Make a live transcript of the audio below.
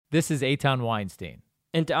This is Eitan Weinstein.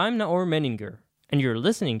 And I'm Naor Menninger, and you're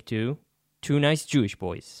listening to Two Nice Jewish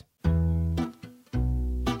Boys.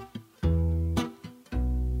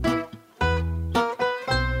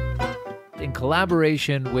 In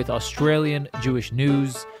collaboration with Australian Jewish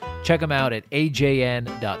News, check them out at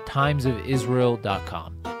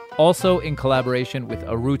ajn.timesofisrael.com. Also in collaboration with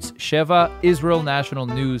Arutz Sheva,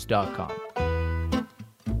 IsraelNationalNews.com.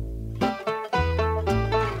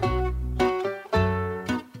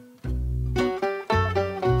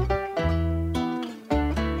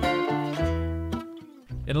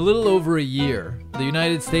 In a little over a year, the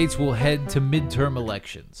United States will head to midterm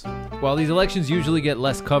elections. While these elections usually get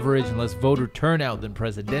less coverage and less voter turnout than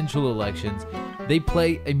presidential elections, they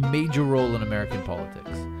play a major role in American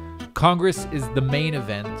politics. Congress is the main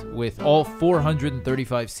event, with all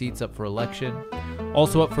 435 seats up for election.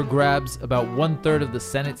 Also up for grabs, about 1/3 of the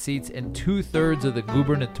Senate seats and 2/3 of the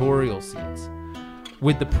gubernatorial seats.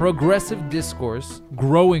 With the progressive discourse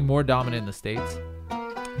growing more dominant in the states,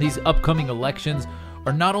 these upcoming elections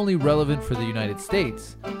are not only relevant for the United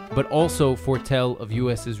States, but also foretell of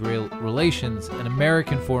U.S.-Israel relations and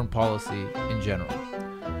American foreign policy in general.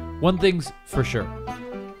 One thing's for sure,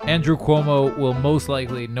 Andrew Cuomo will most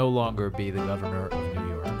likely no longer be the governor of New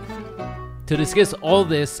York. To discuss all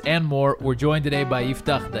this and more, we're joined today by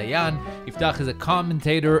Yiftach Dayan. Yiftach is a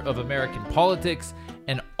commentator of American politics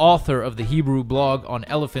and author of the Hebrew blog On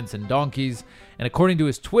Elephants and Donkeys, and according to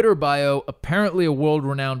his Twitter bio, apparently a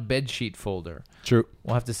world-renowned bedsheet folder. True.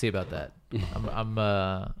 We'll have to see about that. I'm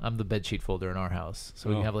the bedsheet folder in our house, so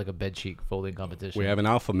we can have like a bedsheet folding competition. We have an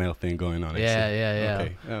alpha male thing going on. Yeah.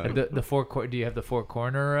 Okay. The four. Do you have the four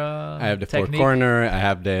corner? I have the technique? four corner. I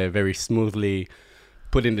have the very smoothly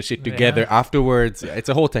putting the shit together afterwards. It's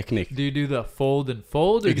a whole technique. Do you do the fold and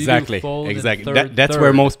fold? Or Exactly. Do you do fold exactly. And That's third?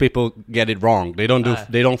 where most people get it wrong. They don't do.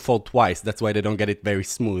 They don't fold twice. That's why they don't get it very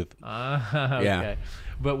smooth. Okay. Yeah.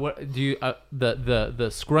 But what do you?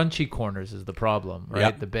 The scrunchy corners is the problem, right?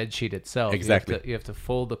 Yep. The bed sheet itself. Exactly. You have to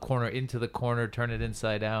fold the corner into the corner, turn it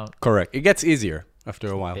inside out. Correct. It gets easier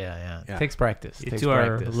after a while. Yeah. Yeah. It takes practice. You Takes two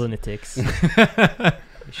are practice. lunatics. You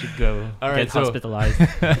should go get hospitalized.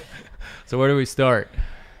 So where do we start?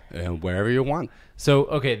 Wherever you want. So,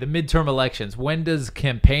 okay, the midterm elections. When does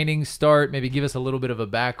campaigning start? Maybe give us a little bit of a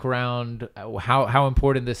background. How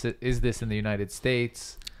important is this in the United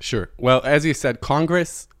States? Sure. Well, as you said,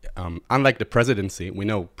 Congress, unlike the presidency, we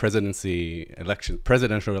know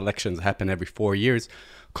presidential elections happen every 4 years.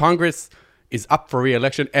 Congress is up for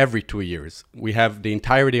re-election every 2 years. We have the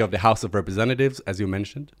entirety of the House of Representatives, as you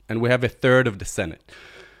mentioned, and we have 1/3 of the Senate.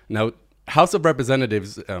 Now, House of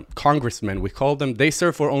Representatives, congressmen, we call them, they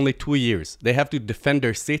serve for only 2 years. They have to defend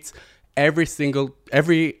their seats every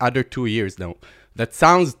other 2 years now. That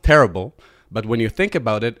sounds terrible, but when you think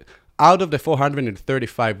about it, out of the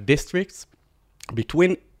 435 districts,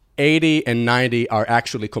 between 80 and 90 are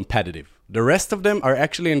actually competitive. The rest of them are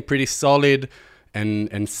actually in pretty solid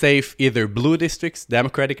and safe, either blue districts,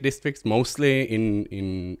 Democratic districts, mostly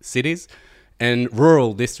in cities, and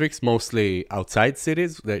rural districts, mostly outside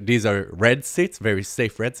cities. These are red seats, very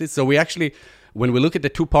safe red seats. So we actually, when we look at the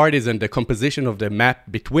two parties and the composition of the map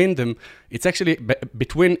between them, it's actually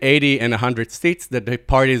between 80 and 100 seats that the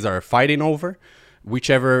parties are fighting over.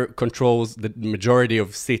 Whichever controls the majority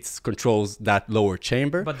of seats controls that lower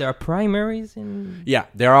chamber. But there are primaries in... Yeah,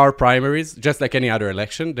 there are primaries, just like any other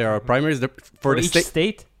election. There are primaries for each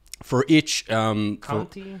state? For each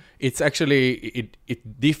county? It's actually,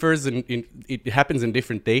 it differs, and it happens in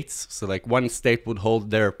different dates. So like one state would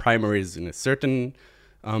hold their primaries in a certain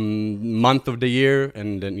month of the year,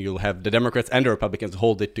 and then you'll have the Democrats and the Republicans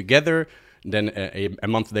hold it together. Then a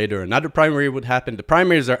month later, another primary would happen. The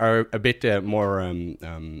primaries are a bit more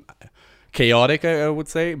chaotic, I would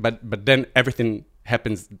say. But then everything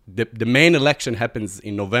happens. The main election happens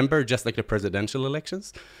in November, just like the presidential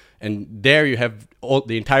elections. And there you have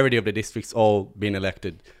the entirety of the districts all being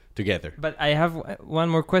elected together. But I have one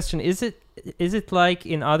more question. Is it like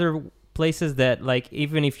in other places that, like,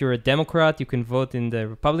 even if you're a Democrat, you can vote in the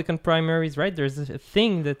Republican primaries, right? There's a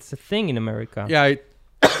thing that's a thing in America. Yeah,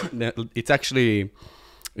 it's actually,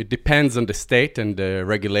 it depends on the state and the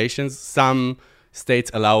regulations. Some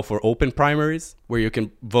states allow for open primaries where you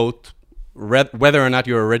can vote whether or not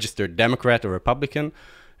you're a registered Democrat or Republican.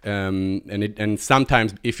 And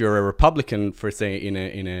sometimes if you're a Republican, for say in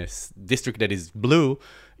a district that is blue,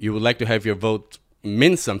 you would like to have your vote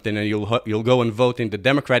mean something, and you'll go and vote in the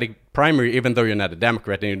Democratic primary, even though you're not a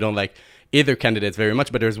Democrat and you don't like either candidate very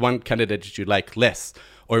much, but there's one candidate that you like less.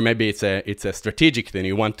 Or maybe it's a strategic thing.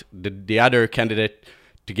 You want the other candidate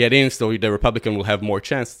to get in, so the Republican will have more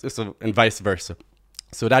chance, and vice versa.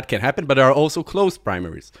 So that can happen, but there are also closed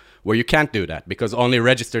primaries where you can't do that because only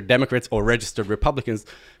registered Democrats or registered Republicans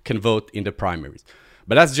can vote in the primaries.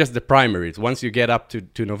 But that's just the primaries. Once you get up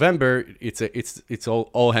to November, it's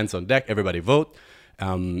all hands on deck. Everybody vote.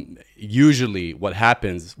 Usually, what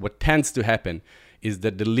tends to happen, is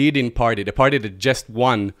that the leading party, the party that just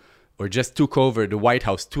won or just took over the White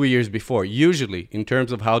House 2 years before, usually in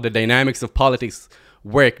terms of how the dynamics of politics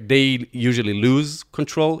work, they usually lose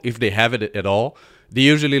control if they have it at all. They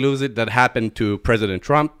usually lose it. That happened to President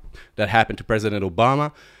Trump. That happened to President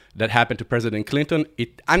Obama. That happened to President Clinton.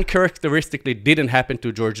 It uncharacteristically didn't happen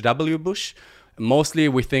to George W. Bush. Mostly,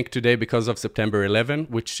 we think today because of September 11,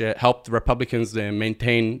 which helped Republicans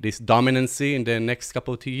maintain this dominancy in the next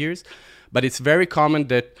couple of 2 years. But it's very common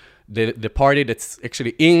that the party that's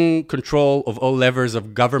actually in control of all levers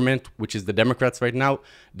of government, which is the Democrats right now,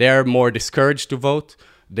 they're more discouraged to vote.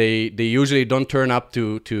 They usually don't turn up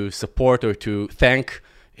to support or to thank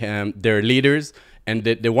their leaders. And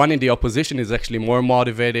the one in the opposition is actually more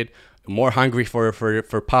motivated, more hungry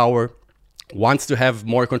for power, wants to have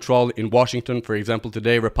more control in Washington. For example,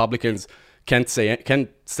 today Republicans can't say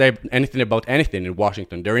anything about anything in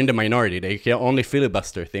Washington. They're in the minority. They can only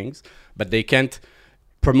filibuster things, but they can't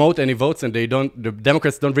promote any votes, and the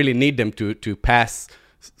Democrats don't really need them to pass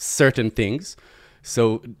certain things.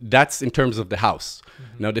 So that's in terms of the House.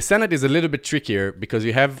 Mm-hmm. Now, the Senate is a little bit trickier because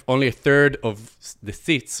you have only a third of the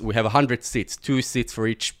seats. We have 100 seats, 2 seats for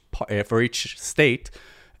each state.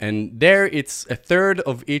 And there it's a third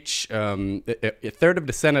of each, a third of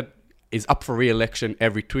the Senate is up for re-election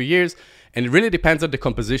every 2 years. And it really depends on the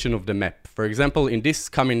composition of the map. For example, in this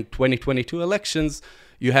coming 2022 elections,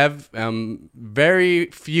 you have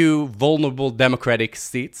very few vulnerable Democratic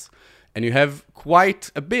seats. And you have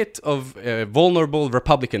quite a bit of vulnerable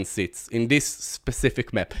Republican seats in this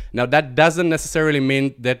specific map. Now, that doesn't necessarily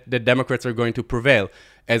mean that the Democrats are going to prevail.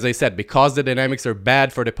 As I said, because the dynamics are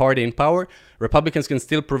bad for the party in power, Republicans can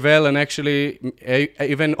still prevail and actually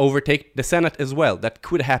even overtake the Senate as well. That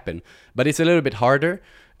could happen. But it's a little bit harder.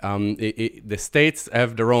 The states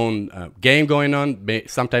have their own game going on.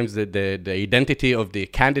 Sometimes the identity of the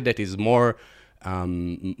candidate is more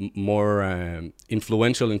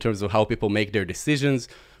influential in terms of how people make their decisions.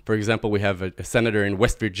 For example, we have a senator in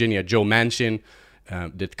West Virginia, Joe Manchin,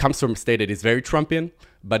 that comes from a state that is very Trumpian,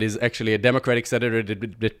 but is actually a Democratic senator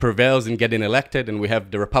that prevails in getting elected. And we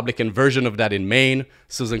have the Republican version of that in Maine,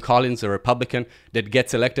 Susan Collins, a Republican, that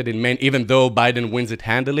gets elected in Maine, even though Biden wins it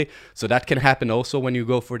handily. So that can happen also when you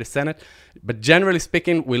go for the Senate. But generally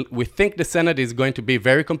speaking, we think the Senate is going to be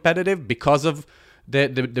very competitive because of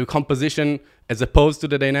the composition as opposed to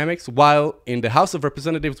the dynamics, while in the House of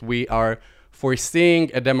Representatives, we are foreseeing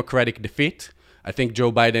a Democratic defeat. I think Joe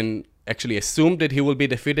Biden actually assumed that he will be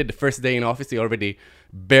defeated the first day in office. He already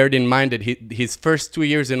bared in mind that his first 2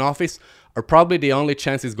 years in office are probably the only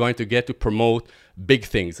chance he's going to get to promote big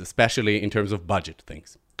things, especially in terms of budget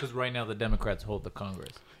things. Because right now the Democrats hold the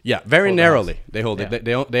Congress. Yeah, very narrowly. They hold Yeah.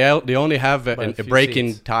 it. They only have By a a few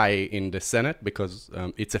break-in seats. tie in the Senate because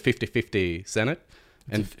it's a 50-50 Senate.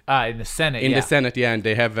 And In the Senate, in yeah. the Senate, yeah, and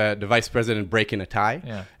they have the vice president breaking a tie.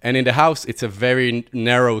 Yeah. And in the House, it's a very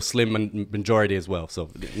narrow, slim majority as well. So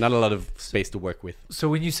not a lot of space to work with. So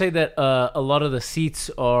when you say that a lot of the seats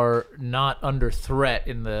are not under threat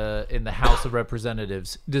in the House of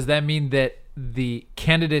Representatives, does that mean that the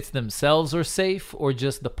candidates themselves are safe, or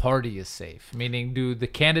just the party is safe? Meaning, do the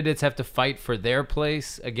candidates have to fight for their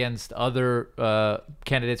place against other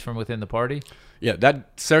candidates from within the party? Yeah,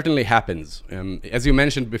 that certainly happens. As you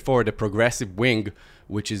mentioned before, the progressive wing,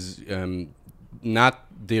 which is not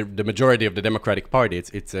the majority of the Democratic Party,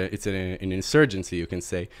 it's an insurgency, you can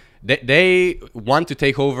say. They want to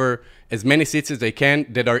take over as many seats as they can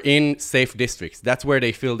that are in safe districts. That's where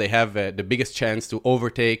they feel they have the biggest chance to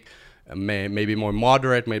overtake maybe more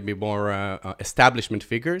moderate, maybe more establishment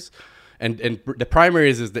figures. And the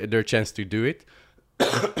primaries is their chance to do it.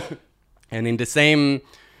 And in the same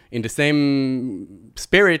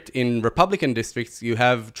spirit, in Republican districts, you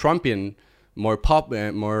have Trumpian,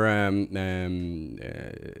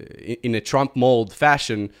 in a Trump mold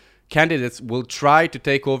fashion, candidates will try to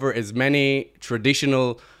take over as many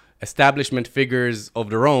traditional establishment figures of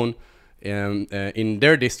their own in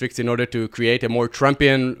their districts in order to create a more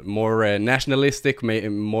Trumpian, more nationalistic,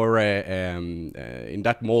 more in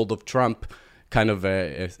that mold of Trump kind of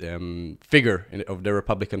figure of the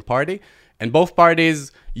Republican Party. And both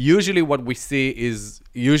parties, usually what we see is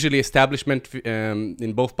usually establishment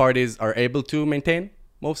in both parties are able to maintain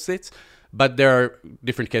most seats, but there are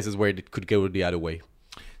different cases where it could go the other way.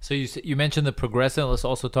 So you mentioned the progressive. Let's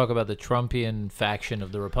also talk about the Trumpian faction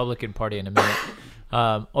of the Republican Party in a minute.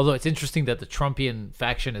 Although it's interesting that the Trumpian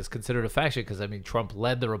faction is considered a faction because, I mean, Trump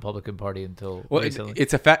led the Republican Party until recently.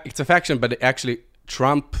 It's a faction, but actually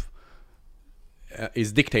Trump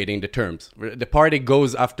is dictating the terms. The party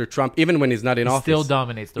goes after Trump even when he's not in office. Still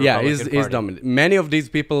dominates the Republican Party. Yeah, he's dominant. Many of these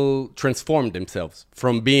people transformed themselves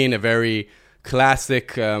from being a very classic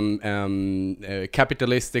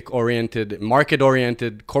capitalistic-oriented,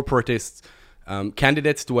 market-oriented, corporatist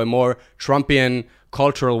candidates to a more Trumpian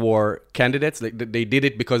cultural war candidates. They did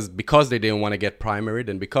it because they didn't want to get primaried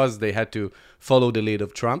and because they had to follow the lead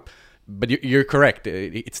of Trump. But you're correct.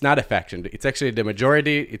 It's not a faction. It's actually the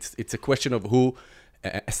majority. It's a question of who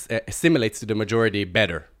assimilates to the majority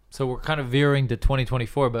better. So we're kind of veering to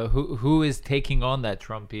 2024, but who is taking on that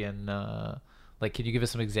Trumpian? Like, can you give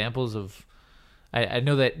us some examples of? I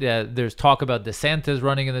know that there's talk about DeSantis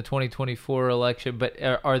running in the 2024 election, but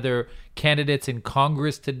are there candidates in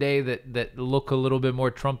Congress today that look a little bit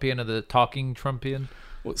more Trumpian or the talking Trumpian?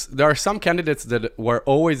 Well, there are some candidates that were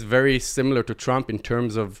always very similar to Trump in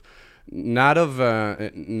terms of not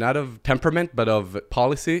of temperament, but of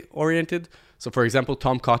policy oriented. So, for example,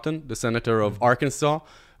 Tom Cotton, the senator of Arkansas,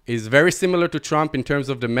 is very similar to Trump in terms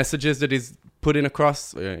of the messages that he's putting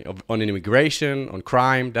across on immigration, on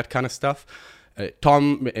crime, that kind of stuff. Ted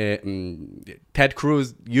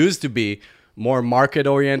Cruz used to be more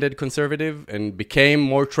market-oriented conservative and became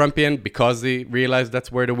more Trumpian because he realized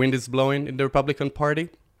that's where the wind is blowing in the Republican Party.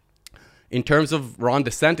 In terms of Ron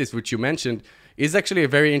DeSantis, which you mentioned, is actually a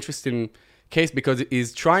very interesting case because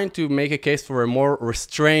he's trying to make a case for a more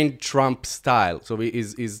restrained Trump style. So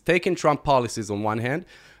he's taking Trump policies on one hand,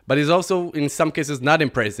 but he's also in some cases not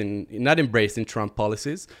embracing Trump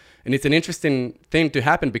policies. And it's an interesting thing to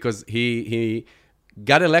happen because he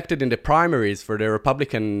got elected in the primaries for the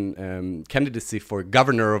Republican candidacy for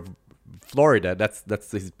governor of Florida.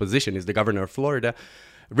 That's his position, is the governor of Florida.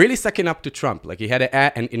 Really sucking up to Trump. Like, he had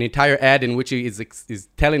an entire ad in which he is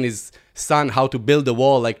telling his son how to build a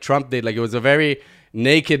wall like Trump did. Like, it was a very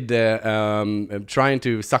naked trying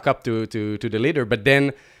to suck up to the leader. But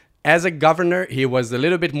then as a governor, he was a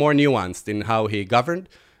little bit more nuanced in how he governed.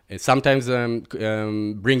 Sometimes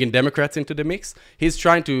bringing Democrats into the mix. He's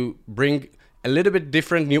trying to bring a little bit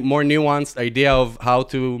different, more nuanced idea of how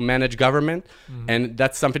to manage government. Mm-hmm. And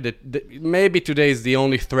that's something that maybe today is the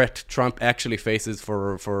only threat Trump actually faces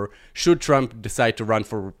for should Trump decide to run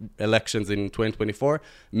for elections in 2024.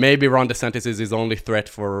 Maybe Ron DeSantis is his only threat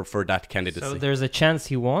for that candidacy. So there's a chance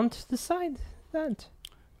he won't decide that?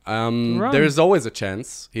 There's always a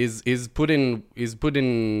chance. He's put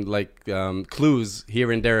in like clues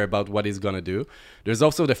here and there about what he's gonna do. There's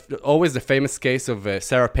also always the famous case of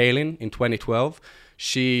Sarah Palin in 2012.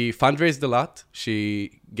 She fundraised a lot.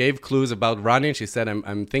 She gave clues about running. She said,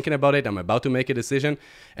 "I'm thinking about it. I'm about to make a decision,"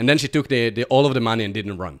 and then she took all of the money and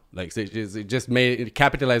didn't run. Like, she just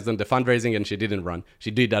capitalized on the fundraising and she didn't run. She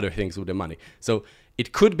did other things with the money. So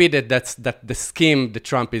it could be that's the scheme that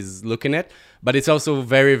Trump is looking at, but it's also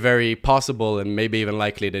very, very possible and maybe even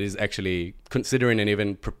likely that he's actually considering and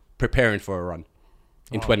even preparing for a run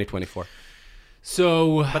in 2024.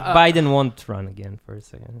 So, but Biden won't run again for a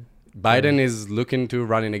second. Biden is looking to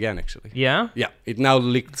running again, actually. Yeah? Yeah. It now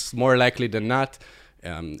looks more likely than not,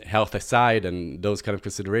 health aside and those kind of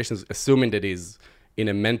considerations, assuming that he's in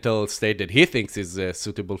a mental state that he thinks is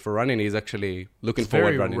suitable for running. He's actually looking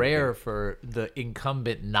forward to running. It's very rare for the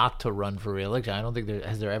incumbent not to run for re-election. I don't think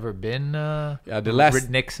has there ever been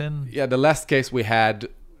Nixon? Yeah, the last case we had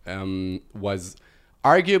was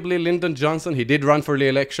arguably Lyndon Johnson. He did run for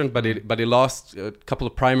re-election, but he lost a couple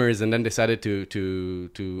of primaries and then decided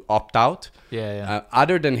to opt out. Yeah.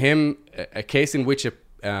 Other than him, a case in which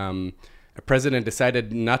a president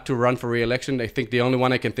decided not to run for re-election, I think the only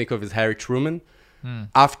one I can think of is Harry Truman.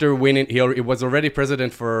 After winning, he was already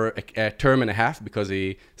president for a term and a half because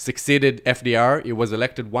he succeeded FDR. He was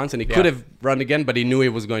elected once and he could have run again, but he knew he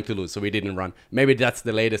was going to lose, so he didn't run. Maybe that's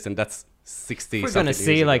the latest, and that's 60 We're going to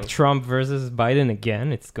see like Trump versus Biden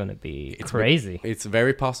again. It's going to be crazy. It's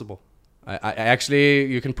very possible. I actually,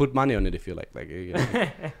 you can put money on it if you like.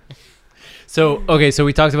 So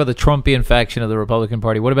we talked about the Trumpian faction of the Republican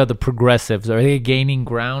Party. What about the progressives? Are they gaining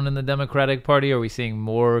ground in the Democratic Party? Are we seeing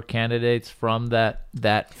more candidates from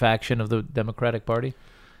that faction of the Democratic Party?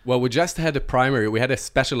 Well, we just had a primary. We had a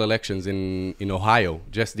special elections in Ohio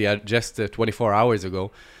just 24 hours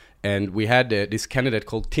ago. And we had this candidate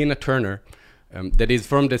called Tina Turner that is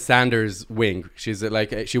from the Sanders wing. She's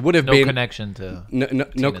she would have been... No connection to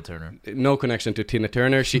Tina Turner. No connection to Tina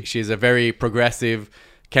Turner. She's a very progressive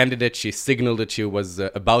candidate. She signaled that she was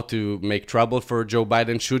about to make trouble for Joe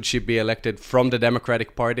Biden should she be elected from the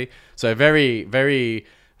Democratic Party. So a very, very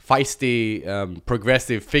feisty,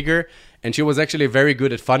 progressive figure. And she was actually very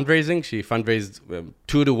good at fundraising. She fundraised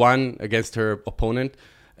 2-1 against her opponent,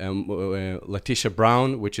 Letitia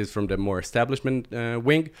Brown, which is from the more establishment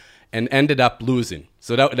wing, and ended up losing.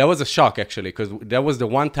 So that was a shock, actually, because that was the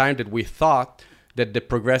one time that we thought that the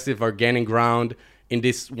progressive are gaining ground in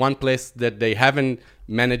this one place that they haven't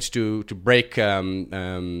managed to break new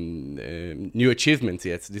achievements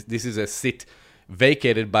yet. This is a seat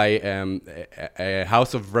vacated by a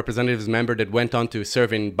House of Representatives member that went on to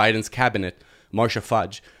serve in Biden's cabinet, Marsha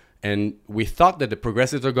Fudge. And we thought that the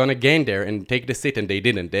progressives are going to gain there and take the seat, and they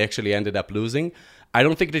didn't. They actually ended up losing. I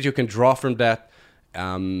don't think that you can draw from that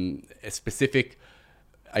a specific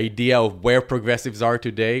idea of where progressives are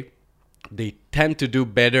today. They tend to do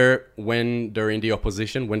better when they're in the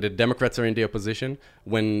opposition, when the Democrats are in the opposition,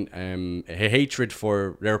 when hatred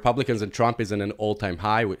for the Republicans and Trump is in an all-time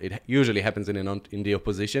high. It usually happens in the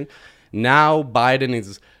opposition. Now Biden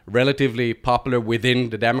is relatively popular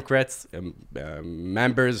within the Democrats,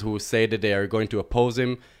 members who say that they are going to oppose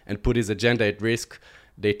him and put his agenda at risk.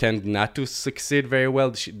 They tend not to succeed very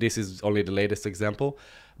well. This is only the latest example.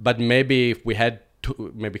 But maybe if we had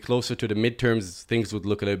maybe closer to the midterms, things would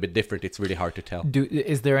look a little bit different. It's really hard to tell.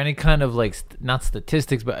 Is there any kind of like not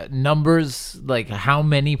statistics but numbers, like how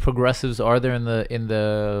many progressives are there in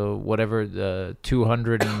the whatever the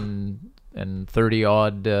 230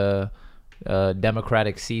 odd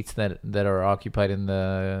Democratic seats that are occupied in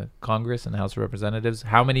the Congress and House of Representatives?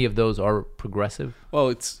 How many of those are progressive? Well,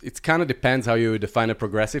 it's kind of depends how you define a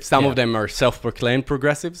progressive. Some of them are self-proclaimed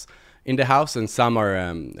progressives in the House, and some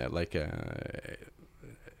are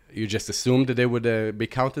you just assume that they would be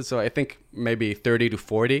counted. So I think maybe 30 to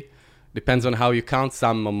 40. Depends on how you count.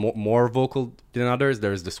 Some are more vocal than others.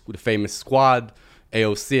 There's the famous Squad,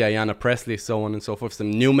 AOC, Ayanna Pressley, so on and so forth.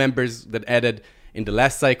 Some new members that added in the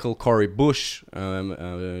last cycle, Cori Bush,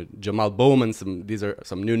 Jamal Bowman. These are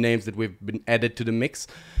some new names that we've been added to the mix.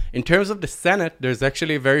 In terms of the Senate, there's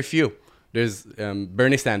actually very few. There's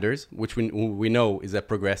Bernie Sanders, which we know is a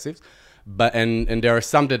progressive, and there are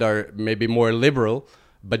some that are maybe more liberal.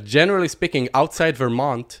 But generally speaking, outside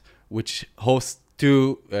Vermont, which hosts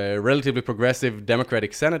two relatively progressive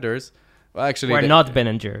Democratic senators, well, actually, we're not Ben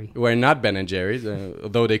and Jerry. We're not Ben and Jerry's,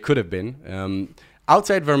 although they could have been.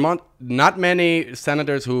 Outside Vermont, not many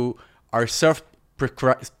senators who are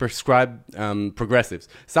self-prescribed progressives.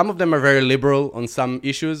 Some of them are very liberal on some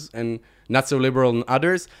issues and not so liberal on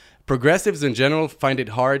others. Progressives in general find it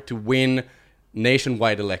hard to win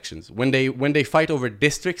nationwide elections. When they fight over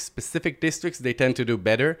districts, specific districts, they tend to do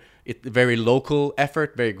better. It's very local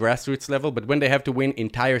effort, very grassroots level. But when they have to win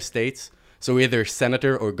entire states, so either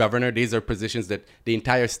senator or governor, these are positions that the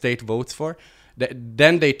entire state votes for,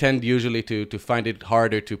 then they tend usually to find it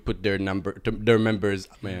harder to put their members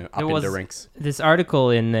up in the ranks. This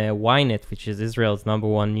article in Ynet, which is Israel's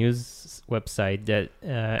 #1 news website, that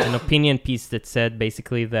an opinion piece that said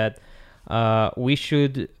basically that we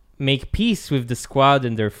should make peace with the Squad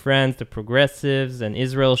and their friends, the progressives, and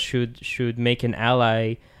Israel should make an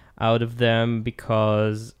ally out of them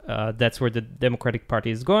because that's where the Democratic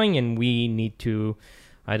Party is going, and we need to,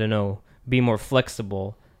 be more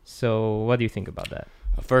flexible. So, what do you think about that?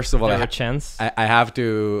 First of all, I have a chance. I have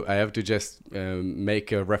to just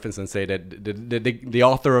make a reference and say that the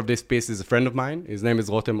author of this piece is a friend of mine. His name is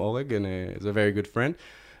Rotem Oreg, and he's a very good friend.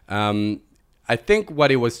 I think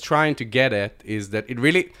what he was trying to get at is that it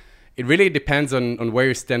really depends on where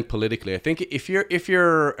you stand politically. I think if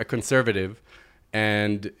you're a conservative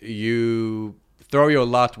and you throw your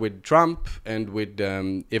lot with Trump and with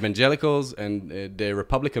evangelicals and the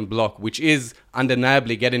Republican bloc, which is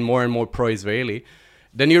undeniably getting more and more pro-Israeli,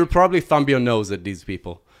 then you'll probably thumb your nose at these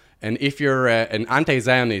people. And if you're an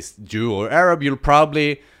anti-Zionist Jew or Arab, you'll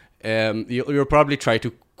probably try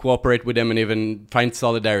to cooperate with them and even find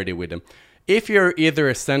solidarity with them. If you're either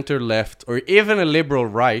a center-left or even a liberal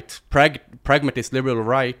right, pragmatist liberal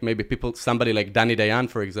right, maybe somebody like Danny Dayan,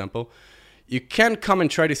 for example, you can come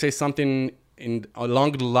and try to say something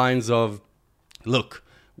along the lines of, look,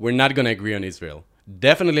 we're not going to agree on Israel.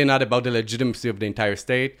 Definitely not about the legitimacy of the entire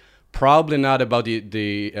state. Probably not about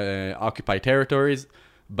the occupied territories.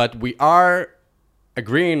 But we are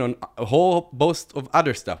agreeing on a whole host of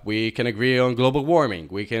other stuff. We can agree on global warming.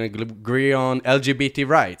 We can agree on LGBT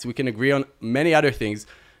rights. We can agree on many other things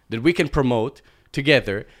that we can promote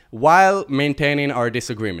together while maintaining our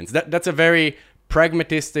disagreements. That's a very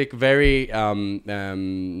pragmatistic, very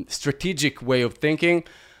strategic way of thinking.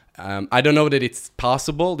 I don't know that it's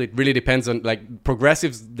possible. It really depends on,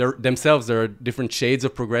 progressives themselves. There are different shades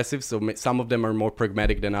of progressives, so some of them are more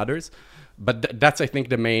pragmatic than others. But that's, I think,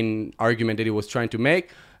 the main argument that he was trying to make.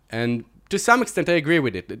 And to some extent, I agree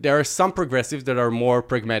with it. There are some progressives that are more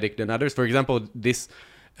pragmatic than others. For example, this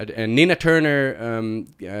Nina Turner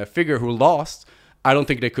figure who lost, I don't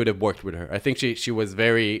think they could have worked with her. I think she was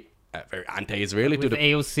very anti-Israeli. With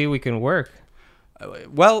AOC, we can work.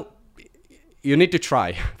 Well, you need to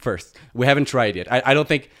try first. We haven't tried yet. I don't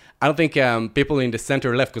think people in the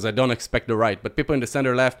center left, because I don't expect the right, but people in the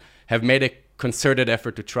center left have made a concerted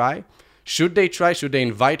effort to try. Should they try? Should they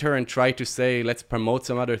invite her and try to say, let's promote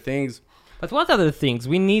some other things? But what other things?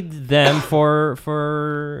 We need them for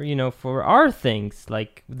our things.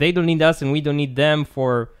 Like, they don't need us and we don't need them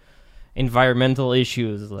for environmental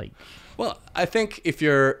issues. Like, well, I think if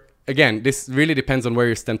you're, again, this really depends on where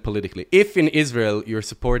you stand politically. If in Israel you're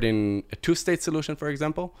supporting a two-state solution, for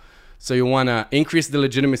example, so you want to increase the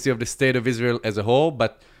legitimacy of the state of Israel as a whole,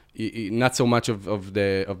 but not so much of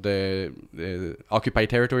the occupied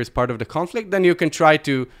territories part of the conflict, then you can try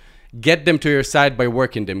to get them to your side by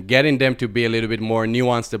working them, getting them to be a little bit more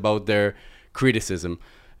nuanced about their criticism.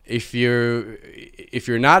 If you're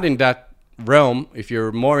not in that realm, if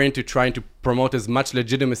you're more into trying to promote as much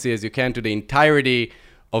legitimacy as you can to the entirety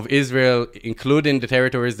of Israel, including the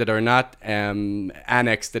territories that are not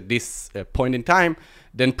annexed at this point in time,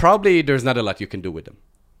 then probably there's not a lot you can do with them.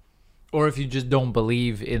 Or if you just don't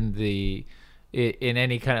believe in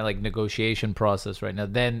any kind of like negotiation process right now,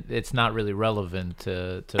 then it's not really relevant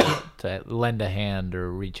to lend a hand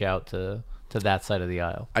or reach out to that side of the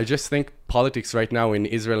aisle. I just think politics right now in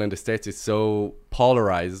Israel and the States is so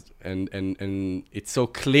polarized and it's so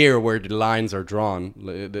clear where the lines are drawn.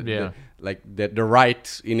 The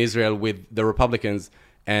right in Israel with the Republicans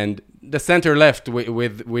and the center left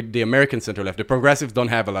with the American center left. The progressives don't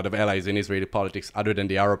have a lot of allies in Israeli politics other than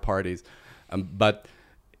the Arab parties. But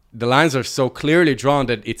the lines are so clearly drawn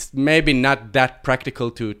that it's maybe not that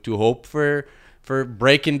practical to hope for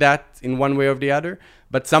breaking that in one way or the other.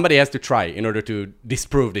 But somebody has to try in order to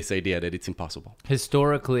disprove this idea that it's impossible.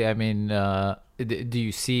 Historically, I mean, do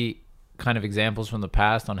you see kind of examples from the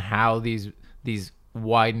past on how these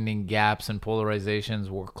widening gaps and polarizations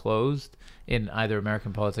were closed in either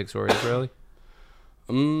American politics or Israeli?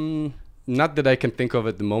 Not that I can think of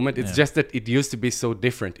at the moment. It's just that it used to be so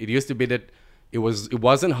different. It used to be that it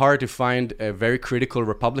wasn't hard to find a very critical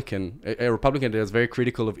Republican, a Republican that was very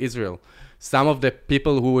critical of Israel. Some of the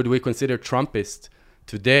people who we consider Trumpist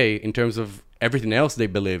today, in terms of everything else they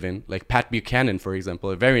believe in, like Pat Buchanan, for example,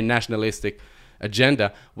 a very nationalistic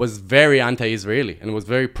agenda, was very anti-Israeli and was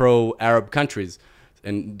very pro-Arab countries.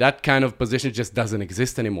 And that kind of position just doesn't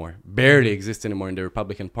exist anymore, barely exists anymore in the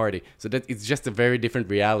Republican Party. So that it's just a very different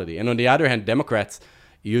reality. And on the other hand, Democrats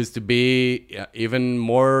used to be even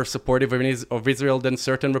more supportive of Israel than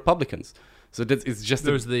certain Republicans. So that it's just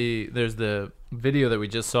there's the video that we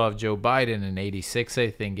just saw of Joe Biden in '86, I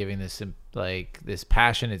think, giving this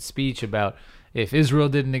passionate speech about if Israel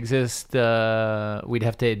didn't exist, America would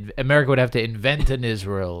have to invent an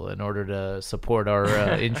Israel in order to support our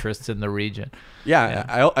interests in the region.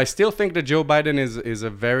 I still think that Joe Biden is a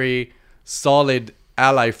very solid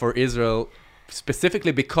ally for Israel,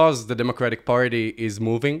 specifically because the Democratic Party is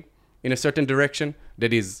moving in a certain direction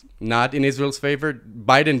that is not in Israel's favor.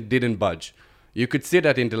 Biden didn't budge. You could see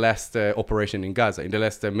that in the last operation in Gaza, in the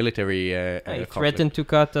last military he threatened to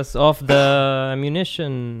cut us off the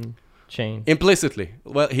ammunition chain. Implicitly.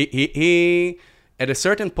 Well, he at a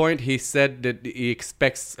certain point, he said that he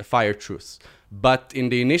expects a fire truce. But in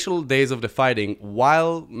the initial days of the fighting,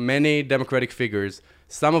 while many Democratic figures,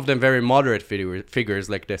 some of them very moderate figures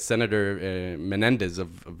like the Senator Menendez of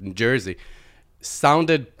New Jersey,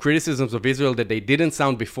 sounded criticisms of Israel that they didn't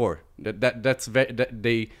sound before.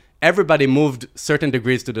 Everybody moved certain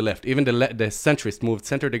degrees to the left. Even the centrists moved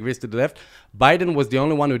center degrees to the left. Biden was the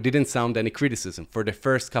only one who didn't sound any criticism for the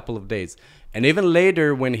first couple of days. And even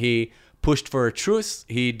later, when he pushed for a truce,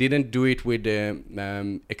 he didn't do it with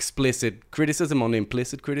explicit criticism, only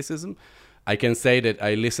implicit criticism. I can say that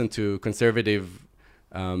I listen to conservative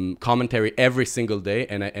commentary every single day,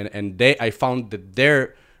 and I found that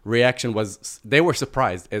their reaction was, they were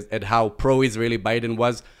surprised at how pro-Israeli Biden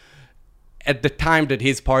was at the time that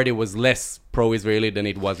his party was less pro-Israeli than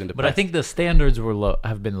it was in the past. But I think the standards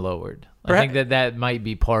have been lowered. I think that might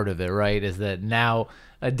be part of it, right? Is that now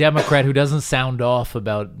a Democrat who doesn't sound off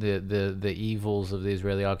about the evils of the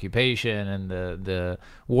Israeli occupation and the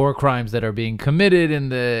war crimes that are being committed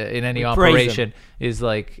in any operation is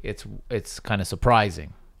like it's kind of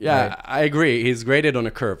surprising. Yeah, right? I agree. He's graded on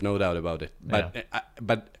a curve, no doubt about it.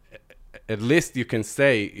 But at least you can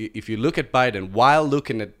say, if you look at Biden while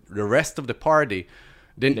looking at the rest of the party,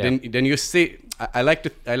 then you see. I like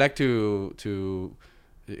to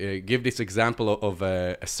give this example of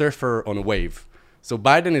a surfer on a wave. So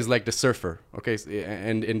Biden is like the surfer, okay?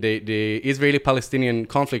 And in the Israeli-Palestinian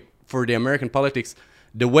conflict, for the American politics,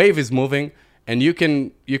 the wave is moving, and you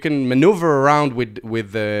can maneuver around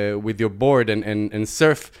with your board and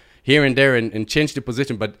surf here and there and change the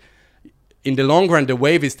position, but in the long run, the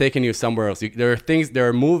wave is taking you somewhere else. There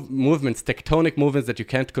are movements, tectonic movements that you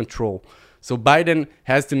can't control. So Biden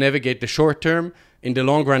has to navigate the short term. In the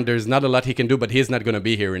long run, there's not a lot he can do, but he's not going to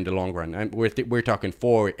be here in the long run. And we're talking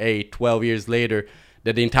 4, 8, 12 years later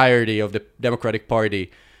that the entirety of the Democratic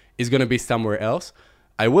Party is going to be somewhere else.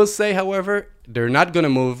 I will say, however, they're not going to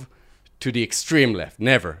move to the extreme left.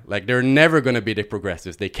 Never. Like, they're never going to be the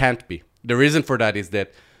progressives. They can't be. The reason for that is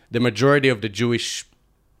that the majority of the Jewish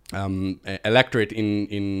electorate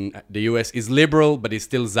in the U.S. is liberal, but is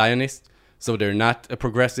still Zionist. So they're not a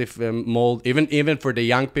progressive mold. Even for the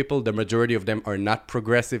young people, the majority of them are not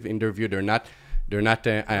progressive in their view. They're not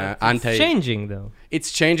anti. It's changing, though.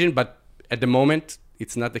 It's changing, but at the moment,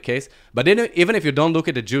 it's not the case. But even if you don't look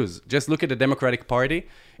at the Jews, just look at the Democratic Party.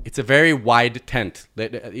 It's a very wide tent.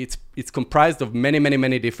 It's comprised of many, many,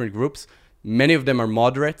 many different groups. Many of them are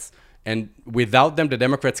moderates. And without them, the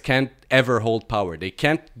Democrats can't ever hold power. They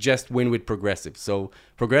can't just win with progressives. So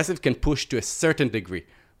progressives can push to a certain degree,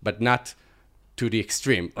 but not to the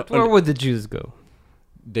extreme. But where would the Jews go?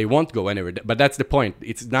 They won't go anywhere. But that's the point.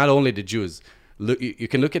 It's not only the Jews. You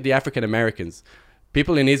can look at the African Americans.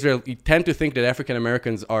 People in Israel tend to think that African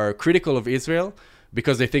Americans are critical of Israel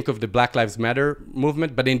because they think of the Black Lives Matter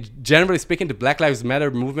movement. But generally speaking, the Black Lives Matter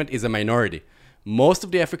movement is a minority. Most of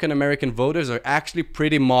the African American voters are actually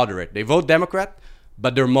pretty moderate. They vote Democrat,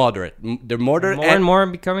 but they're moderate. They're moderate. More and more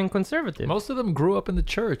becoming conservative. Most of them grew up in the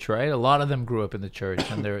church, right? A lot of them grew up in the church,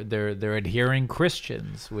 and they're adhering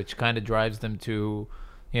Christians, which kind of drives them to,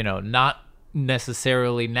 not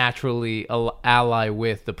necessarily naturally ally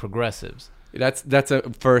with the progressives. That's a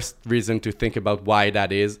first reason to think about why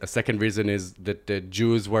that is. A second reason is that the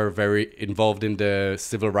Jews were very involved in the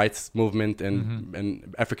civil rights movement,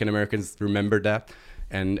 and African Americans remember that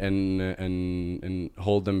and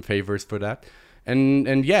hold them favors for that.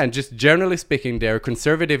 And just generally speaking, they are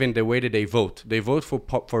conservative in the way that they vote. They vote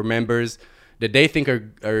for members that they think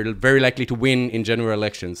are very likely to win in general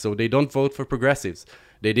elections. So they don't vote for progressives.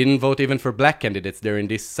 They didn't vote even for black candidates during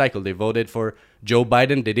this cycle. They voted for Joe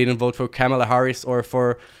Biden. They didn't vote for Kamala Harris or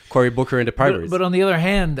for Cory Booker in the primaries. But on the other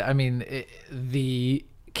hand, I mean, the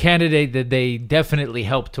candidate that they definitely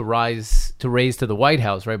helped to raise to the White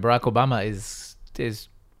House, right? Barack Obama is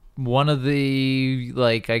one of the,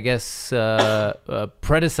 like, I guess,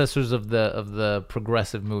 predecessors of the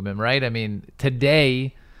progressive movement, right? I mean,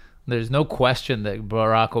 today, there's no question that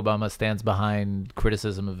Barack Obama stands behind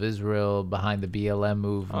criticism of Israel, behind the BLM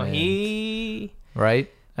movement.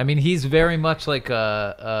 Right? I mean, he's very much like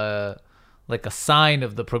a sign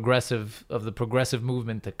of the progressive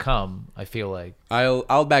movement to come. I feel like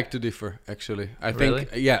I'll beg to differ. Actually, I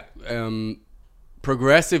think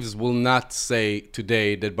progressives will not say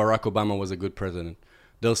today that Barack Obama was a good president.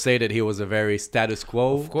 They'll say that he was a very status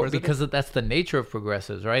quo. Of course, because that's the nature of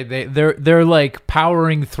progressives, right? They're like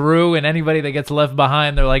powering through, and anybody that gets left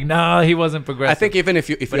behind, they're like, no, he wasn't progressive. I think even if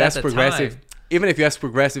you ask progressive, even if you ask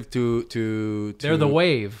progressive to they're the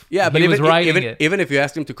wave. Yeah, but even if you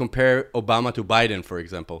ask them to compare Obama to Biden, for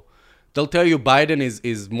example, they'll tell you Biden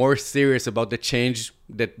is more serious about the change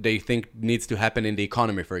that they think needs to happen in the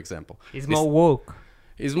economy, for example. He's more woke.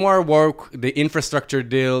 Is more work, the infrastructure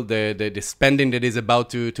deal, the spending that is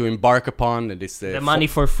about to embark upon, the money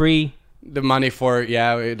for free. The money for,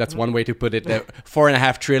 that's one way to put it.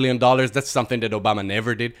 $4.5 trillion. That's something that Obama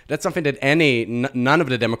never did. That's something that none of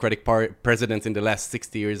the Democratic presidents in the last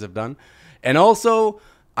 60 years have done. And also,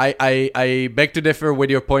 I beg to differ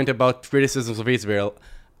with your point about criticisms of Israel.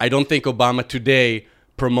 I don't think Obama today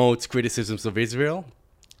promotes criticisms of Israel.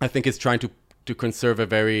 I think he's trying to conserve a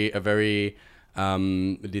very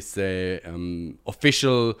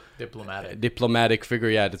official diplomatic figure.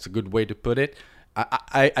 Yeah, that's a good way to put it.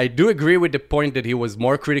 I do agree with the point that he was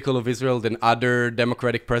more critical of Israel than other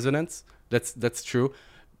Democratic presidents. That's true.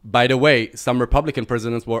 By the way, some Republican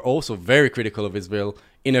presidents were also very critical of Israel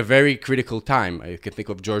in a very critical time. I can think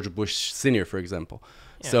of George Bush Sr., for example.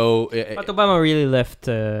 Yeah. So, but Obama really left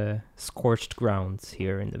scorched grounds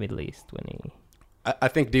here in the Middle East when he... I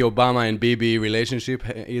think the Obama and Bibi relationship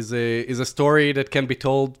is a story that can be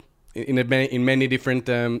told in many different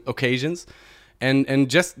occasions, and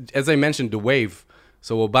just as I mentioned, the wave.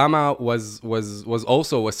 So Obama was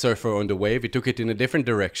also a surfer on the wave. He took it in a different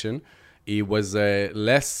direction. He was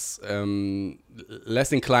less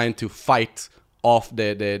inclined to fight off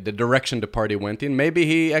the direction the party went in. Maybe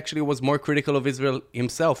he actually was more critical of Israel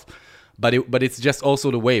himself. but it's just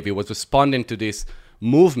also the wave. It was responding to this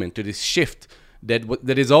movement, to this shift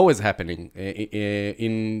that is always happening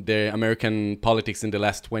in the American politics in the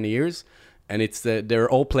last 20 years. And it's they're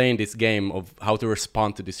all playing this game of how to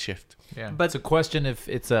respond to this shift. Yeah, but it's a question if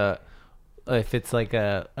it's like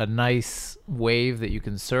a nice wave that you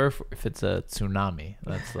can surf, or if it's a tsunami.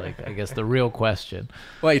 That's like, I guess, the real question.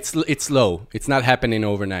 Well, it's slow. It's not happening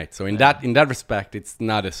overnight. So in that respect, it's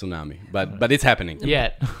not a tsunami, but it's happening.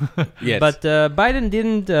 Yet. Yes. But Biden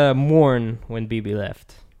didn't mourn when Bibi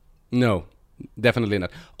left. No, definitely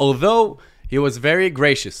not. Although he was very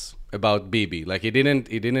gracious about Bibi. Like he didn't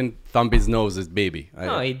thumb his nose at Bibi.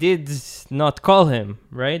 No, he did not call him,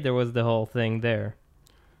 right? There was the whole thing there.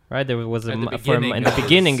 Right, there was in the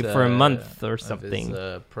beginning for a his, month or of something.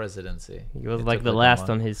 his, presidency. He was It like took the a last month.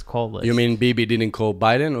 on his call list. You mean Bibi didn't call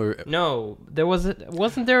Biden, or No, there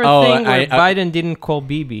wasn't there a Oh, thing where I- Biden didn't call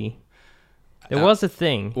Bibi? There was a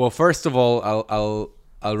thing. Well, first of all,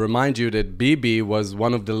 I'll remind you that Bibi was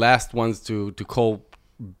one of the last ones to call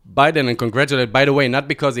Biden and congratulate. By the way, not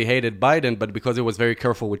because he hated Biden, but because he was very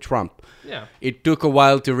careful with Trump. Yeah. It took a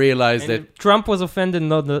while to realize that And Trump was offended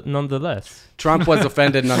nonetheless. Trump was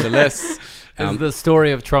offended nonetheless. It's the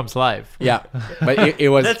story of Trump's life. Yeah, but it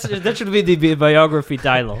was. That should be the biography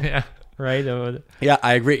title, Yeah. right? Yeah,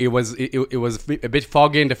 I agree. It was a bit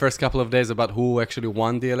foggy in the first couple of days about who actually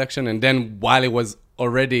won the election, and then while it was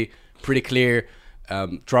already pretty clear,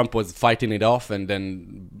 Trump was fighting it off, and then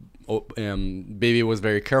Bibi was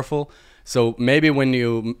very careful. So maybe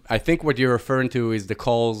I think what you're referring to is the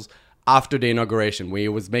calls after the inauguration, when he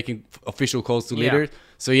was making official calls to Yeah. leaders.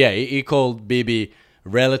 So yeah, he called Bibi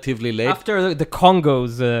relatively late. After the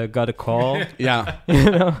Congos got a call, Yeah,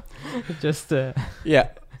 you know, just yeah.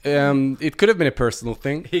 It could have been a personal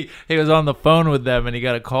thing. He was on the phone with them and he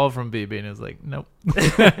got a call from Bibi and he was like, nope.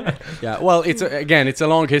 Yeah, well, it's a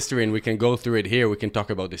long history, and we can go through it here. We can talk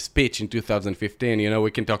about the speech in 2015.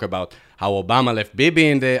 We can talk about how Obama left Bibi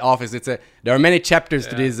in the office. There are many chapters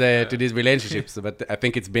to these relationships, but I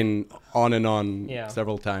think it's been on and on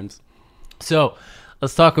several times. So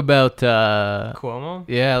let's talk about Cuomo.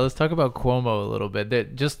 yeah, let's talk about Cuomo a little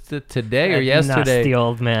bit. Just today or That yesterday, nasty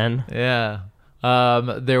old man. yeah.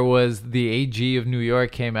 There was the AG of New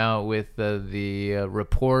York came out with the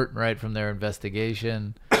report right from their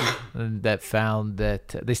investigation and that found that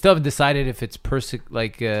they still haven't decided if it's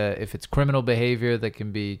if it's criminal behavior that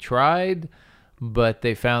can be tried, but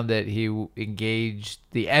they found that he engaged.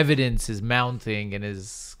 The evidence is mounting and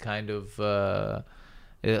is kind of a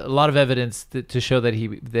lot of evidence to show that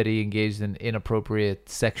he engaged in inappropriate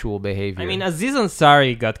sexual behavior. I mean, Aziz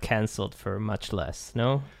Ansari got canceled for much less.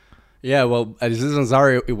 No. Yeah, well, Aziz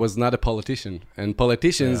Ansari, it was not a politician. And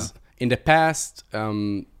politicians in the past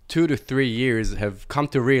 2 to 3 years have come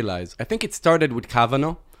to realize, I think it started with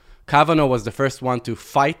Kavanaugh. Kavanaugh was the first one to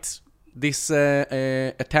fight this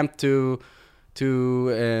attempt to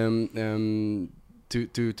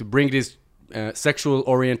bring these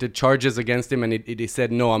sexual-oriented charges against him, and he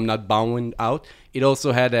said, no, I'm not bowing out. It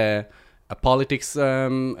also had a politics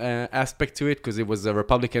aspect to it, because it was a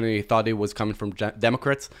Republican and he thought it was coming from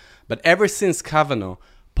Democrats. But ever since Kavanaugh,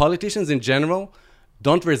 politicians in general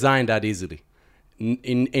don't resign that easily.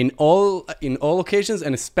 In all occasions,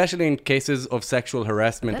 and especially in cases of sexual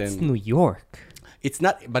harassment. That's and New York. it's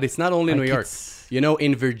not only New York. it's-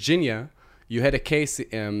 In Virginia, you had a case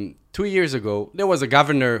 2 years ago. There was a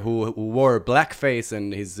governor who wore blackface,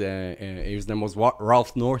 and his name was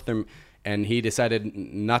Ralph Northam, and he decided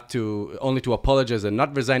only to apologize and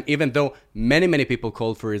not resign, even though many people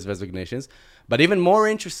called for his resignations. But even more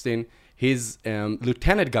interesting, his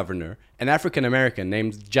lieutenant governor, an African American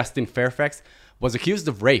named Justin Fairfax, was accused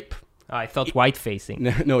of rape. I thought white facing.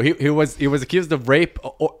 No, he was accused of rape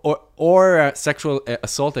or sexual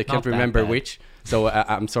assault. I can't Not that remember bad. which. So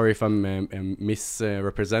I'm sorry if I'm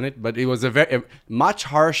misrepresented, but it was a much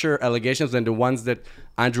harsher allegations than the ones that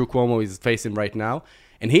Andrew Cuomo is facing right now,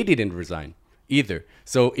 and he didn't resign either.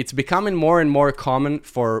 So it's becoming more and more common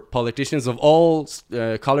for politicians of all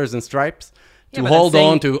colors and stripes to but hold I'm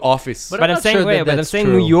saying- on to office. But But I'm I'm not saying, sure that but I'm that's saying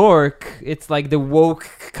true. New York, it's like the woke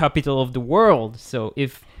capital of the world. So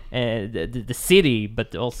if the city,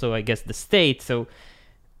 but also I guess the state, so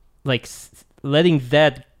like letting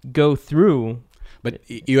that go through. But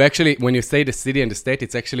you actually, when you say the city and the state,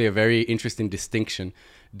 it's actually a very interesting distinction.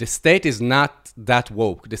 The state is not that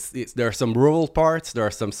woke. There are some rural parts, there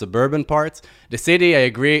are some suburban parts. The city, I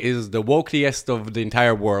agree, is the wokest of the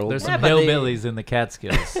entire world. There's Yeah, some but they- hillbillies in the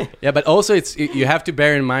Catskills. Yeah, but also you have to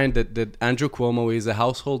bear in mind that Andrew Cuomo is a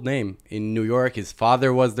household name in New York. His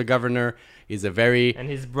father was the governor. He's a very And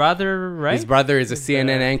his brother, right? his brother is a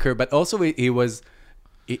CNN anchor, but also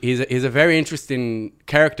he He's a very interesting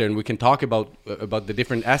character, and we can talk about the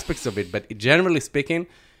different aspects of it. But generally speaking,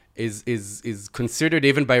 is considered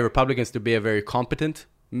even by Republicans to be a very competent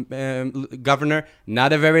governor,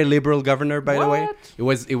 not a very liberal governor, by the way.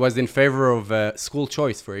 It was in favor of school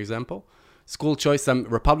choice, for example. School choice. Some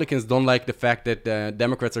Republicans don't like the fact that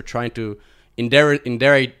Democrats are trying to, in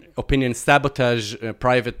their opinion, sabotage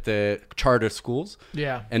private charter schools.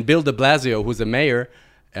 Yeah. And Bill de Blasio, who's a mayor,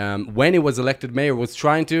 when he was elected mayor, was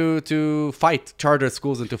trying to fight charter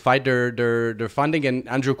schools and to fight their funding, and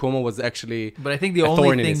Andrew Cuomo was actually. But I think the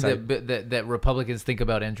only thing that Republicans think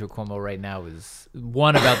about Andrew Cuomo right now is,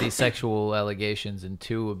 one, about these sexual allegations, and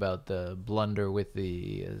two, about the blunder with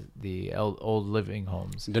the old living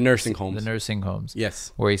homes, the nursing homes.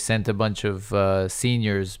 Yes, where he sent a bunch of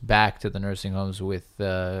seniors back to the nursing homes with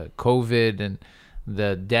COVID, and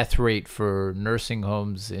the death rate for nursing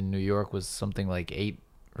homes in New York was something like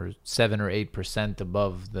 7 or 8%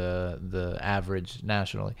 above the average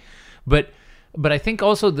nationally. But I think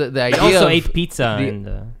also the idea he also of ate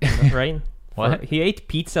pizza right? What? He ate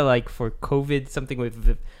pizza like for COVID, something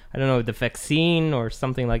with I don't know, the vaccine or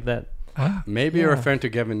something like that. Maybe you're referring to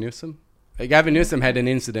Gavin Newsom. Gavin Newsom had an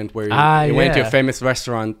incident where he went to a famous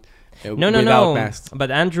restaurant without masks. But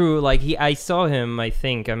Andrew, I saw him, I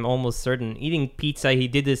think, I'm almost certain, eating pizza. He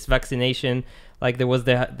did this vaccination. Like there was he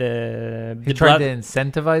tried to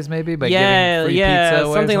incentivize maybe by giving free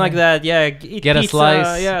pizza, something like that. Yeah, eat get pizza, a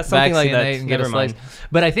slice, something like that. And get a slice.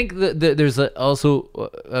 But I think there's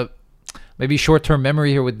also maybe short-term memory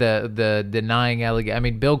here with the denying allegation. I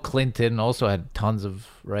mean, Bill Clinton also had tons of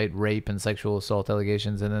rape and sexual assault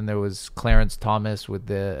allegations, and then there was Clarence Thomas with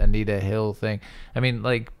the Anita Hill thing. I mean,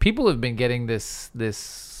 like, people have been getting this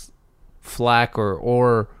flack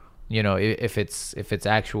or you know, if it's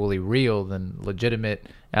actually real, then legitimate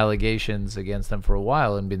allegations against them for a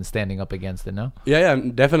while, and been standing up against it. No? Yeah,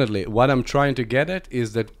 definitely. What I'm trying to get at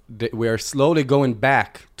is that we are slowly going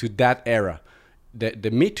back to that era.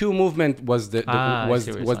 The Me Too movement was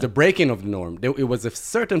the breaking of the norm. It was a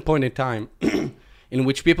certain point in time in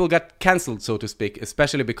which people got canceled, so to speak,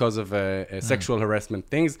 especially because of sexual harassment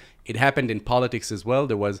things. It happened in politics as well.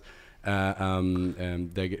 There was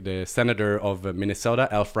the senator of Minnesota,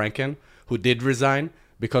 Al Franken, who did resign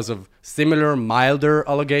because of similar, milder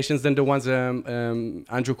allegations than the ones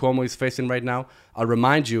Andrew Cuomo is facing right now. I'll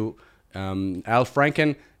remind you, Al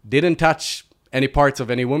Franken didn't touch any parts of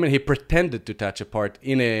any woman. He pretended to touch a part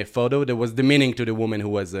in a photo that was demeaning to the woman who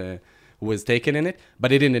was taken in it, but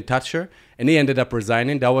he didn't touch her, and he ended up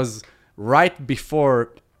resigning. That was right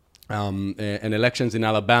before an elections in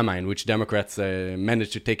Alabama, in which Democrats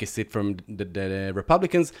managed to take a seat from the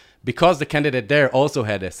Republicans, because the candidate there also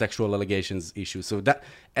had a sexual allegations issue. So that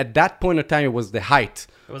at that point of time, it was the height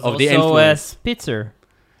of the influence. Spitzer.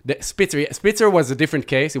 Spitzer was a different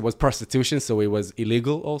case. It was prostitution, so it was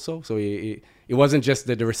illegal also. So it wasn't just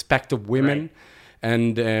the respect of women. Right.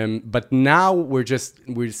 And but now we're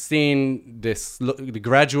seeing the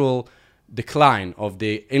gradual decline of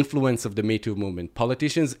the influence of the Me Too movement.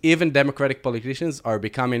 Politicians, even Democratic politicians, are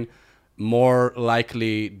becoming more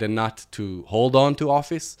likely than not to hold on to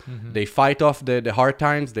office. Mm-hmm. They fight off the hard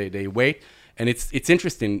times. They wait. And it's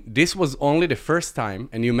interesting. This was only the first time,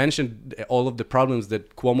 and you mentioned all of the problems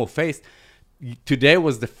that Cuomo faced. Today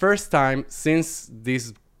was the first time since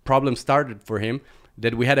these problems started for him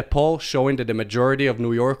that we had a poll showing that the majority of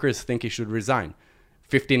New Yorkers think he should resign,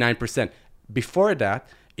 59%. Before that,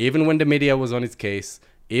 even when the media was on his case,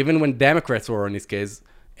 even when Democrats were on his case,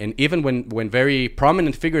 and even when very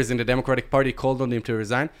prominent figures in the Democratic Party called on him to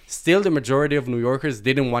resign, still the majority of New Yorkers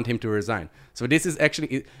didn't want him to resign. So this is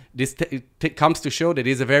actually, comes to show that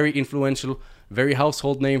he's a very influential, very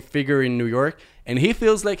household name figure in New York, and he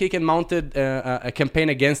feels like he can mount a campaign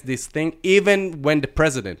against this thing, even when the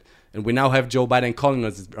president, and we now have Joe Biden calling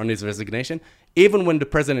on his resignation, even when the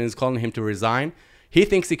president is calling him to resign, he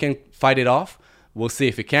thinks he can fight it off. We'll see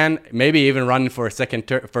if he can. Maybe even run for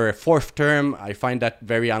a fourth term. I find that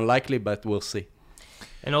very unlikely, but we'll see.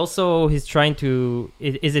 And also, he's trying to.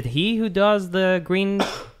 Is it he who does the Green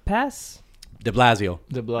Pass? De Blasio.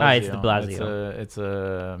 De Blasio. It's De Blasio. It's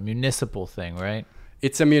a municipal thing, right?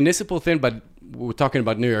 It's a municipal thing, but we're talking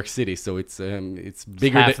about New York City, so it's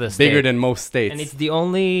bigger than most states. And it's the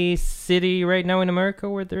only city right now in America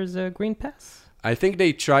where there's a Green Pass? I think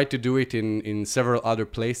they tried to do it in several other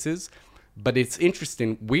places. But it's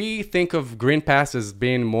interesting. We think of Green Pass as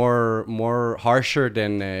being more harsher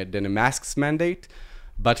than a masks mandate.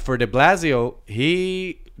 But for de Blasio,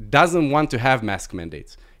 he doesn't want to have mask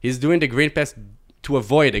mandates. He's doing the Green Pass to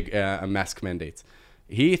avoid a mask mandate.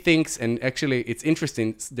 He thinks, and actually it's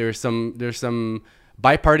interesting, there's some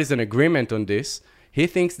bipartisan agreement on this. He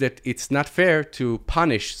thinks that it's not fair to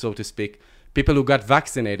punish, so to speak, people who got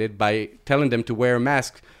vaccinated by telling them to wear a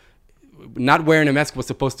mask. Not wearing a mask was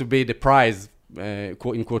supposed to be the prize, in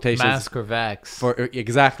quotations. Mask or vax.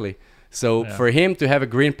 Exactly. So for him to have a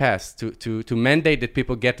green pass, to mandate that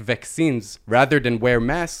people get vaccines rather than wear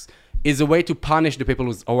masks, is a way to punish the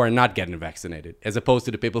people who are not getting vaccinated, as opposed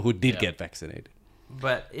to the people who did get vaccinated.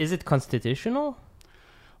 But is it constitutional?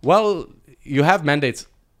 Well, you have mandates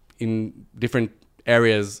in different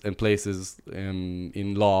areas and places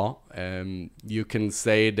in law. You can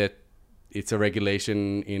say that it's a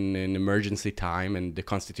regulation in an emergency time, and the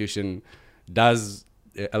Constitution does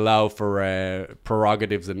allow for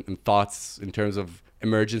prerogatives and thoughts in terms of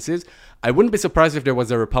emergencies. I wouldn't be surprised if there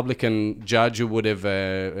was a Republican judge who would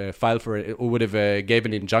have filed for it, who would have gave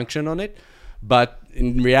an injunction on it. But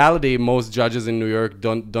in reality, most judges in New York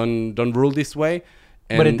don't rule this way.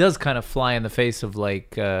 But it does kind of fly in the face of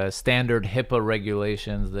like standard HIPAA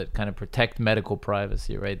regulations that kind of protect medical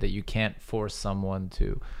privacy, right? That you can't force someone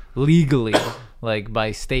to legally, like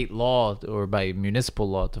by state law or by municipal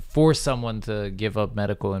law, to force someone to give up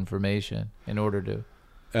medical information in order to.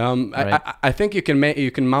 Right. I think you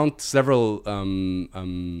can mount several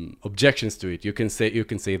objections to it. You can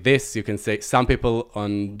say this. You can say some people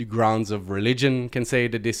on the grounds of religion can say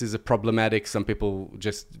that this is a problematic. Some people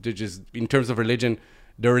just in terms of religion,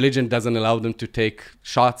 the religion doesn't allow them to take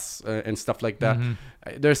shots and stuff like that.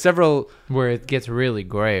 There are several where it gets really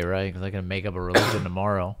gray, right? Because I can make up a religion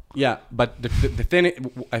tomorrow. Yeah, but the thing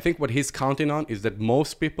I think what he's counting on is that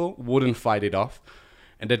most people wouldn't fight it off,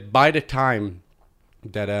 and that by the time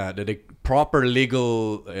that a proper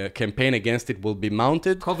legal campaign against it will be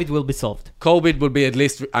mounted, COVID will be solved. COVID will be at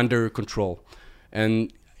least under control.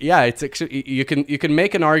 And yeah, it's actually you can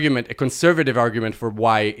make an argument, a conservative argument for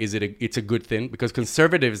why it's a good thing, because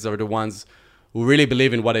conservatives are the ones who really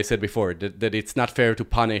believe in what I said before, that it's not fair to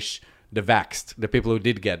punish the vaxxed, the people who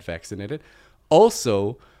did get vaccinated.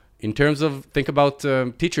 Also, in terms of, think about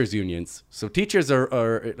teachers' unions. So teachers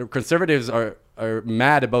conservatives are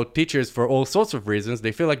mad about teachers for all sorts of reasons.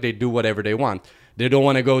 They feel like they do whatever they want. They don't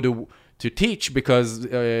want to go to teach because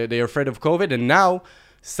they are afraid of COVID. And now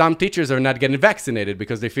some teachers are not getting vaccinated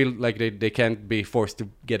because they feel like they can't be forced to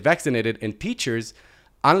get vaccinated. And teachers,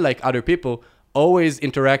 unlike other people, always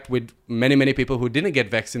interact with many people who didn't get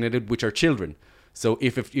vaccinated, which are children. So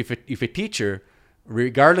if a teacher,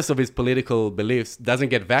 regardless of his political beliefs, doesn't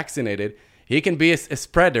get vaccinated, he can be a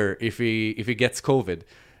spreader if he gets COVID.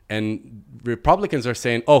 And Republicans are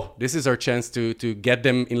saying, oh, this is our chance to get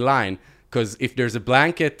them in line. Because if there's a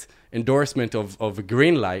blanket endorsement of a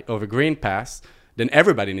green light, of a green pass, then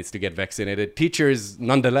everybody needs to get vaccinated. Teachers,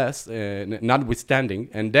 nonetheless, notwithstanding.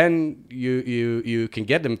 And then you can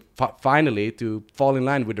get them finally to fall in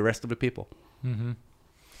line with the rest of the people. Mm-hmm.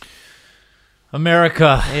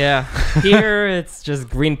 America. Yeah. Here, it's just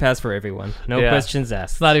green pass for everyone. No questions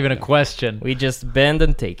asked. It's not even a question. We just bend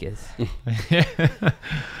and take it.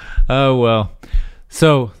 Oh, well.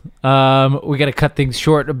 So, we got to cut things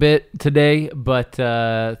short a bit today, but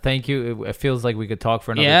thank you. It feels like we could talk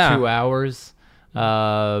for another 2 hours.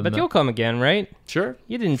 But you'll come again, right? Sure.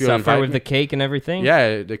 You didn't suffer with the cake and everything?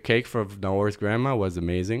 Yeah, the cake from Naor's grandma was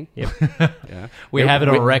amazing. Yep. Yeah. We have it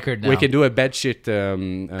on record now. We can do a bedsheet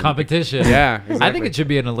competition. Yeah, exactly. I think it should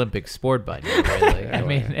be an Olympic sport by now, really. I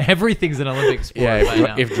mean, everything's an Olympic sport by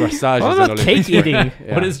now. If dressage what is about an Olympic cake sport. eating?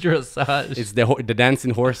 Yeah. What is dressage? It's the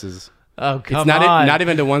dancing horses. Oh, come It's not on. not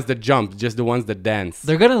even the ones that jump, just the ones that dance.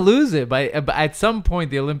 They're going to lose it. But at some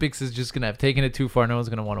point, the Olympics is just going to have taken it too far. No one's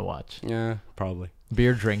going to want to watch. Yeah, probably.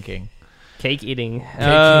 Beer drinking. Cake eating.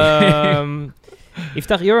 Iftach,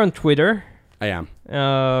 you're on Twitter. I am.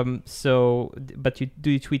 But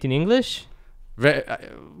do you tweet in English?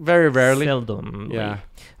 Very rarely. Seldom. Yeah.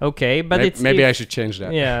 Okay, but maybe I should change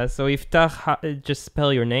that. Yeah, so Iftach, just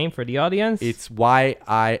spell your name for the audience. It's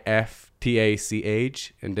Yiftach,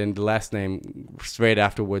 and then the last name straight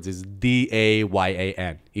afterwards is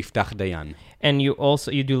Dayan. Iftach Dayan. And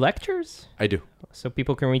you do lectures? I do. So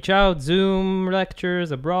people can reach out, Zoom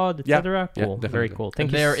lectures abroad, etc. Yeah, Cool. definitely. Very cool.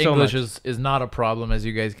 Thank Their you so English much. is not a problem, as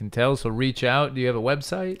you guys can tell. So reach out. Do you have a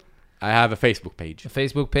website? I have a Facebook page. A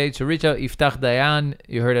Facebook page. So reach out. Iftach Dayan.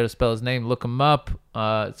 You heard how to spell his name. Look him up.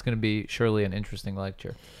 It's going to be surely an interesting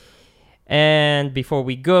lecture. And before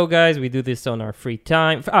we go, guys, we do this on our free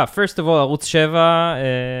time. First of all, Arutz Sheva.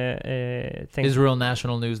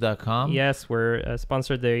 IsraelNationalNews.com. Yes, we're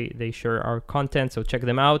sponsored. They share our content, so check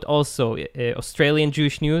them out. Also, Australian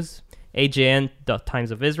Jewish News,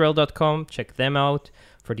 ajn.timesofisrael.com. Check them out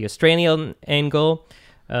for the Australian angle.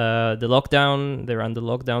 The lockdown, they're under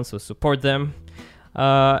lockdown, so support them.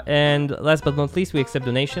 And last but not least, we accept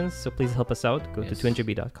donations, so please help us out. Go Yes. to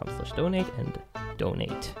twinterb.com/donate and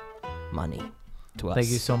donate money to us. Thank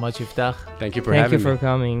you so much, Yiftach. Thank you for Thank having you me. for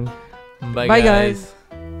coming. Bye, Bye, guys. guys.